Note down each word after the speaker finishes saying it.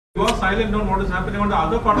You are silent on what is happening on the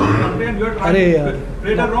other part of the country, and you are trying to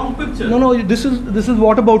create a wrong picture. No, this is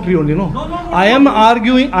what about you know. No, I am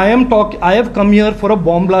arguing. I have come here for a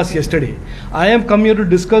bomb blast yesterday. I have come here to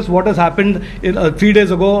discuss what has happened 3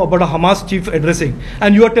 days ago about a Hamas chief addressing,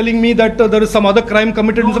 and you are telling me that there is some other crime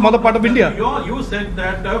committed in some other part of India. You said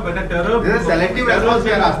that when a terror selective response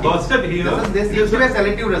we are asking. Busted here. This seems to be a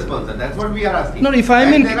selective response. That's what we are asking. No, if I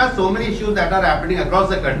mean, there are so many issues that are happening across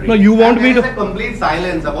the country. No, you want me to. There is a complete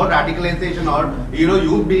silence about radicalization or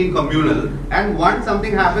youth being communal. And once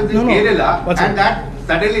something happens in Kerala, and that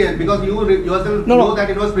suddenly, because you yourself know that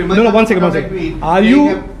it was premature. No, one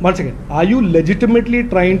second. Are you legitimately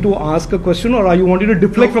trying to ask a question, or are you wanting to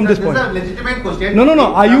deflect from this point? This is a legitimate question. No.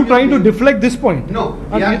 Are you trying to deflect this point? No.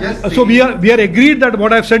 So we are agreed that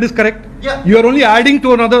what I have said is correct. Yeah. You are only adding to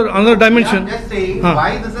another dimension. We are just saying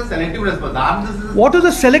why this is a selective response. What is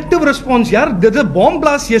a selective response? There's a bomb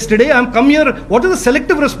blast yesterday. I am come here. What is a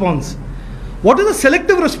selective response? What is a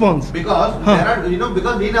selective response? Because there are,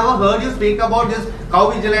 because we never heard you speak about this cow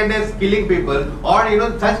vigilantes killing people or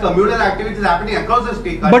such communal activities happening across the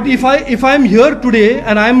state. But if I am here today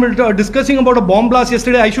and I am discussing about a bomb blast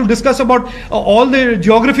yesterday, I should discuss about all the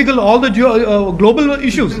global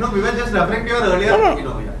issues. No, we were just referring to your earlier. No.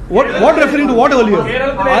 What referring to what earlier?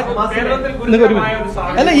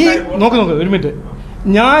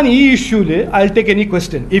 ഞാൻ ഈ ഇഷ്യൂല് I take any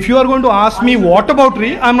question. If you are going to ask me what about re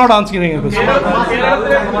I am not answering any question.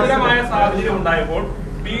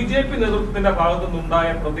 BJP നേതൃത്വത്തിന്റെ ഭാഗത്തു നിന്നുണ്ടായ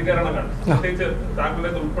പ്രതികരണങ്ങൾ, പ്രത്യേകിച്ച് താങ്കളുടെ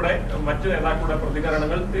ഉൾപ്പെടെ മറ്റു നേതാക്കളുടെ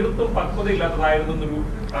പ്രതികരണങ്ങൾ തീർത്തും പക്വതയില്ലാത്തതായിരുന്നു എന്നൊരു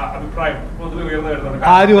അഭിപ്രായം പൊതുവെ ഉയർന്നു വരുന്നുണ്ട്.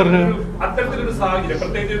 ആര് പറഞ്ഞു? അത്തരത്തിലൊരു സാഹചര്യം,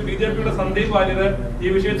 പ്രത്യേകിച്ച് ബിജെപിയുടെ സന്ദീപ് വാര്യർ ഈ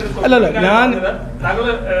വിഷയത്തിൽ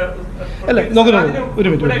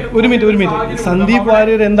ഒരു മിനിറ്റ് സന്ദീപ്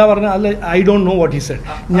വാര്യർ എന്താ പറഞ്ഞ? അല്ല, I don't know what he said.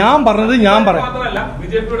 ഞാൻ പറഞ്ഞത് ഞാൻ പറയാം. മാത്രമല്ല,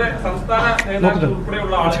 ബിജെപിയുടെ സംസ്ഥാന നേതാക്കൾ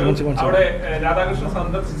ഉൾപ്പെടെയുള്ള ആളുകൾ അവിടെ രാധാകൃഷ്ണൻ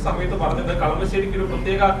സന്ദർശിച്ച സമയത്ത് പറഞ്ഞത് കളമശ്ശേരിക്ക് ഒരു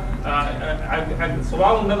പ്രത്യേക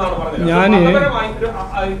സ്വഭാവം ഉണ്ടെന്നാണ് പറഞ്ഞത്.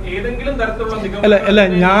 ഏതെങ്കിലും തരത്തിലുള്ള അല്ല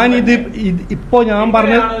ഞാനിത് ഇപ്പോ ഞാൻ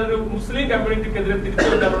പറഞ്ഞ മുസ്ലിം കമ്മ്യൂണിറ്റിക്കെതിരെ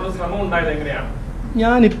തിരിച്ചുകൊണ്ടുള്ള ശ്രമം ഉണ്ടായത് എങ്ങനെയാണ്?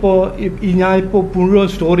 ഞാനിപ്പോ മുഴുവൻ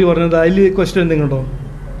സ്റ്റോറി പറഞ്ഞത് അതിൽ ക്വസ്റ്റ്യൻ എന്തെങ്കിലും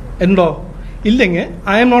ഉണ്ടോ? ഇല്ലെങ്കിൽ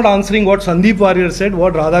I am not answering what Sandeep Warrier Z,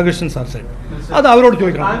 what Radhakrishnan sir Z. അത് അവരോട്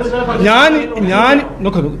ചോദിക്കണം. ഞാൻ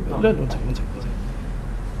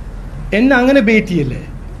എന്നെ അങ്ങനെ ബേറ്റ് ചെയ്യല്ലേ.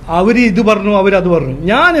 അവർ ഇത് പറഞ്ഞു, അവരത് പറഞ്ഞു.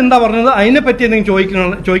 ഞാൻ എന്താ പറഞ്ഞത് അതിനെ പറ്റി എന്തെങ്കിലും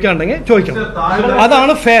ചോദിക്കാണ്ടെങ്കിൽ ചോദിക്കണം.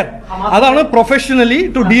 അതാണ് ഫെയർ. അതാണ് professionally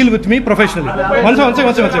to deal with me professionally. മനസ്സിലായി?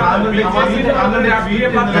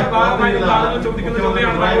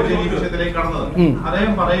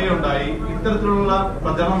 അദ്ദേഹം പറയുകയുണ്ടായി, ഇത്തരത്തിലുള്ള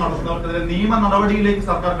പ്രചരണം നടത്തുന്നവർക്കെതിരെ നിയമ നടപടിയിലേക്ക്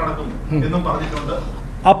സർക്കാർ കടക്കും എന്നും പറഞ്ഞിട്ടുണ്ട്.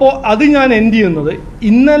 അപ്പോൾ അത് ഞാൻ എൻഡ് ചെയ്യുന്നത്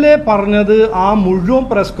ഇന്നലെ പറഞ്ഞത് ആ മുഴുവൻ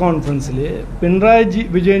പ്രസ് കോൺഫറൻസിൽ പിണറായി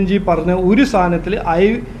വിജയൻജി പറഞ്ഞ ഒരു സാധനത്തിൽ I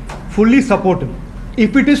fully support him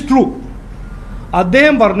if it is true.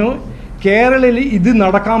 അദ്ദേഹം പറഞ്ഞു കേരളയിൽ ഇത്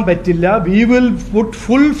നടക്കാൻ പറ്റില്ല, we will put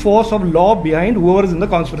full force of law behind Hoover is in the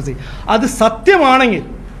conspiracy. അത് സത്യമാണെങ്കിൽ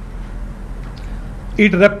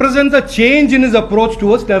it represents A change in his approach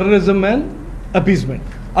towards terrorism and appeasement.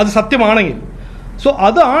 അത് സത്യമാണെങ്കിൽ, സോ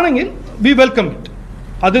അതാണെങ്കിൽ വി വെൽക്കം ഇറ്റ്.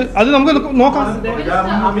 അത് നമുക്ക് നോക്കാം.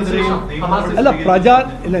 അല്ല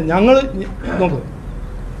ഞങ്ങൾ നോക്കൂ,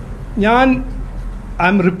 ഐ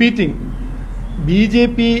എം റിപ്പീറ്റിംഗ്,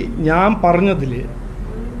 BJP ഞാൻ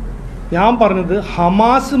പറഞ്ഞത്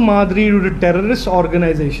ഹമാസ് മാതിരിയുടെ ഒരു ടെററിസ്റ്റ്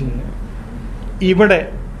ഓർഗനൈസേഷന് ഇവിടെ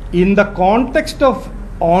in the context of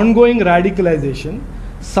ongoing radicalisation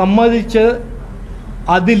സമ്മതിച്ച്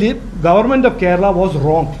അതിൽ government of Kerala was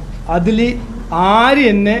wrong.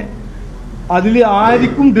 അതിൽ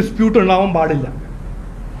ആർക്കും ഡിസ്പ്യൂട്ട് ഉണ്ടാവാൻ പാടില്ല.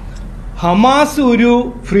 ഹമാസ് ഒരു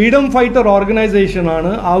ഫ്രീഡം ഫൈറ്റർ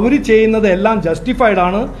ഓർഗനൈസേഷനാണ്, അവർ ചെയ്യുന്നത് എല്ലാം ജസ്റ്റിഫൈഡ്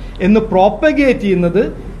ആണ് എന്ന് പ്രോപ്പഗേറ്റ് ചെയ്യുന്നത്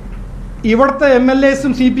ഇവിടുത്തെ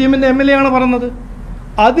MLAസും CPMന്റെ MLA ആണ് പറയുന്നത്.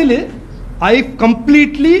 അതിൽ ഐ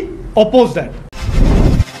കംപ്ലീറ്റ്ലി ഒപ്പോസ് ദാറ്റ്.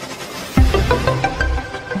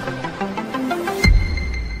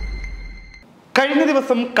 കഴിഞ്ഞ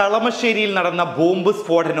ദിവസം കളമശ്ശേരിയിൽ നടന്ന ബോംബ്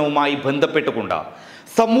സ്ഫോടനവുമായി ബന്ധപ്പെട്ടുകൊണ്ട്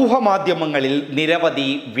സമൂഹ മാധ്യമങ്ങളിൽ നിരവധി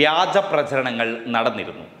വ്യാജ പ്രചരണങ്ങൾ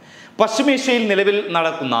നടന്നിരുന്നു. പശ്ചിമേഷ്യയിൽ നിലവിൽ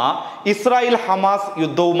നടക്കുന്ന ഇസ്രായേൽ ഹമാസ്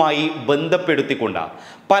യുദ്ധവുമായി ബന്ധപ്പെടുത്തിക്കൊണ്ട്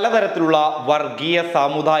പലതരത്തിലുള്ള വർഗീയ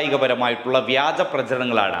സാമുദായികപരമായിട്ടുള്ള വ്യാജ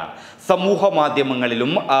പ്രചരണങ്ങളാണ് സമൂഹ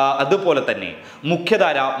മാധ്യമങ്ങളിലും അതുപോലെ തന്നെ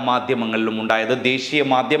മുഖ്യധാര മാധ്യമങ്ങളിലും ഉണ്ടായത്. ദേശീയ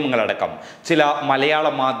മാധ്യമങ്ങളടക്കം ചില മലയാള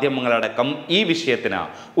മാധ്യമങ്ങളടക്കം ഈ വിഷയത്തിന്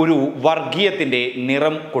ഒരു വർഗീയത്തിൻ്റെ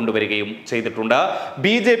നിറം കൊണ്ടുവരികയും ചെയ്തിട്ടുണ്ട്.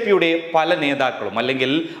 BJPയുടെ പല നേതാക്കളും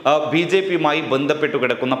അല്ലെങ്കിൽ BJPയുമായി ബന്ധപ്പെട്ടു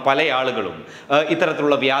കിടക്കുന്ന പല ആളുകളും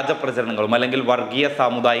ഇത്തരത്തിലുള്ള വ്യാജ പ്രചരണങ്ങളും അല്ലെങ്കിൽ വർഗീയ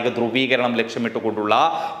സാമുദായിക ധ്രുവീകരണം ലക്ഷ്യമിട്ടുകൊണ്ടുള്ള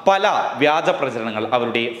പല വ്യാജ പ്രചരണങ്ങൾ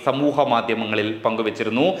അവരുടെ സമൂഹ മാധ്യമങ്ങളിൽ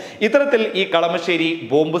പങ്കുവച്ചിരുന്നു. ഇത്തരത്തിൽ ഈ കളമശ്ശേരി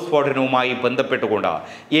ബോംബ് സ്ഫോടനവുമായി ബന്ധപ്പെട്ടുകൊണ്ട്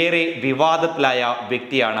ഏറെ വിവാദത്തിലായ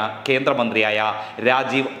വ്യക്തിയാണ് കേന്ദ്രമന്ത്രിയായ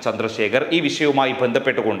രാജീവ് ചന്ദ്രശേഖർ. ഈ വിഷയവുമായി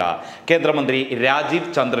ബന്ധപ്പെട്ടുകൊണ്ട് കേന്ദ്രമന്ത്രി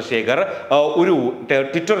രാജീവ് ചന്ദ്രശേഖർ ഒരു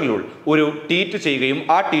ട്വിറ്ററിലൂടെ ഒരു ട്വീറ്റ് ചെയ്യുകയും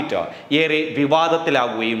ആ ട്വീറ്റ് ഏറെ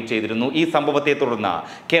വിവാദത്തിലാകുകയും ചെയ്തിരുന്നു. ഈ സംഭവത്തെ തുടർന്ന്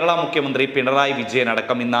കേരള മുഖ്യമന്ത്രി പിണറായി വിജയൻ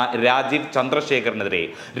അടക്കം ഇന്ന് രാജീവ് ചന്ദ്രശേഖറിനെതിരെ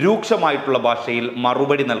രൂക്ഷമായിട്ടുള്ള ഭാഷയിൽ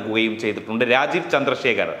മറുപടി നൽകുകയും ചെയ്തിട്ടുണ്ട്. രാജീവ്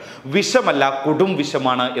ചന്ദ്രശേഖർ വിഷമല്ല, കൊടും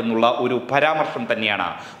വിഷമാണ് എന്നുള്ള ഒരു പരാമർശം തന്നെയാണ്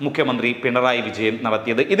മുഖ്യമന്ത്രി പിണറായി വിജയൻ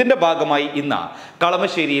നടത്തിയത്. ഇതിന്റെ ഭാഗമായി ഇന്ന്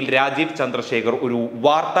കളമശ്ശേരിയിൽ രാജീവ് ചന്ദ്രശേഖർ ഒരു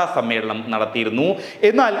വാർത്താ സമ്മേളനം നടത്തിയിരുന്നു.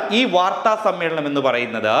 എന്നാൽ ഈ വാർത്താ സമ്മേളനം എന്ന്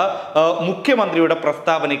പറയുന്നത് മുഖ്യമന്ത്രിയുടെ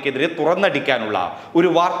പ്രസ്താവനയ്ക്കെതിരെ തുറന്നടിക്കാനുള്ള ഒരു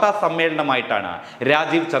വാർത്താ സമ്മേളനമായിട്ടാണ്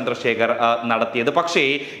രാജീവ് ചന്ദ്രശേഖർ നടത്തിയത്. പക്ഷേ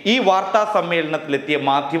ഈ വാർത്താ സമ്മേളനത്തിലെത്തിയ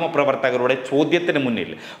മാധ്യമ പ്രവർത്തകരുടെ ചോദ്യത്തിന് മുന്നിൽ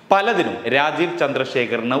പലതിനും രാജീവ്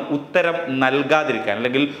ചന്ദ്രശേഖറിന് ഉത്തരം നൽകാതിരിക്കാൻ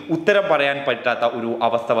അല്ലെങ്കിൽ ഉത്തരം പറയാൻ പറ്റാത്ത ഒരു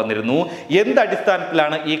അവസ്ഥ വന്നിരുന്നു.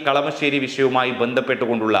 എന്തടിസ്ഥാനത്തിലാണ് ഈ കളമശ്ശേരി വിഷയവുമായി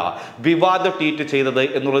ബന്ധപ്പെട്ടുകൊണ്ടുള്ള വിവാദ ട്വീറ്റ് ചെയ്തത്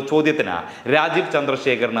എന്നുള്ള ചോദ്യത്തിന് രാജീവ്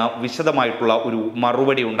ചന്ദ്രശേഖറിന് വിശദമായിട്ടുള്ള ഒരു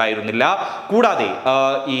മറുപടി ഉണ്ടായിരുന്നില്ല. കൂടാതെ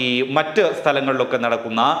ഈ മറ്റ് സ്ഥലങ്ങളിലൊക്കെ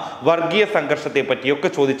നടക്കുന്ന വർഗീയ സംഘർഷത്തെ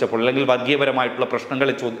പറ്റിയൊക്കെ ചോദിച്ചപ്പോൾ അല്ലെങ്കിൽ വർഗീയപരമായിട്ടുള്ള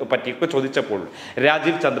പ്രശ്നങ്ങളെ പറ്റിയൊക്കെ ചോദിച്ചപ്പോൾ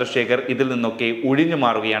രാജീവ് ചന്ദ്രശേഖർ ഇതിൽ നിന്നൊക്കെ ഒഴിഞ്ഞു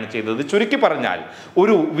മാറുകയാണ് ചെയ്തത്. ചുരുക്കി പറഞ്ഞാൽ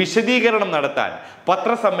ഒരു വിശദീകരണം നടത്താൻ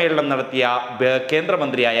പത്രസമ്മേളനം നടത്തിയ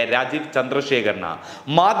കേന്ദ്രമന്ത്രിയായ രാജീവ് ചന്ദ്രശേഖറിന്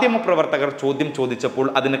മാധ്യമപ്രവർത്തകർ ചോദ്യം ചോദിച്ചപ്പോൾ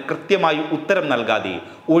അതിന് കൃത്യമായി ഉത്തരം നൽകാതെ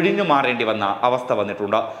ഒഴിഞ്ഞു മാറേണ്ടി വന്ന അവസ്ഥ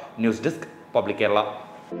വന്നിട്ടുണ്ട്. News desk public Kerala.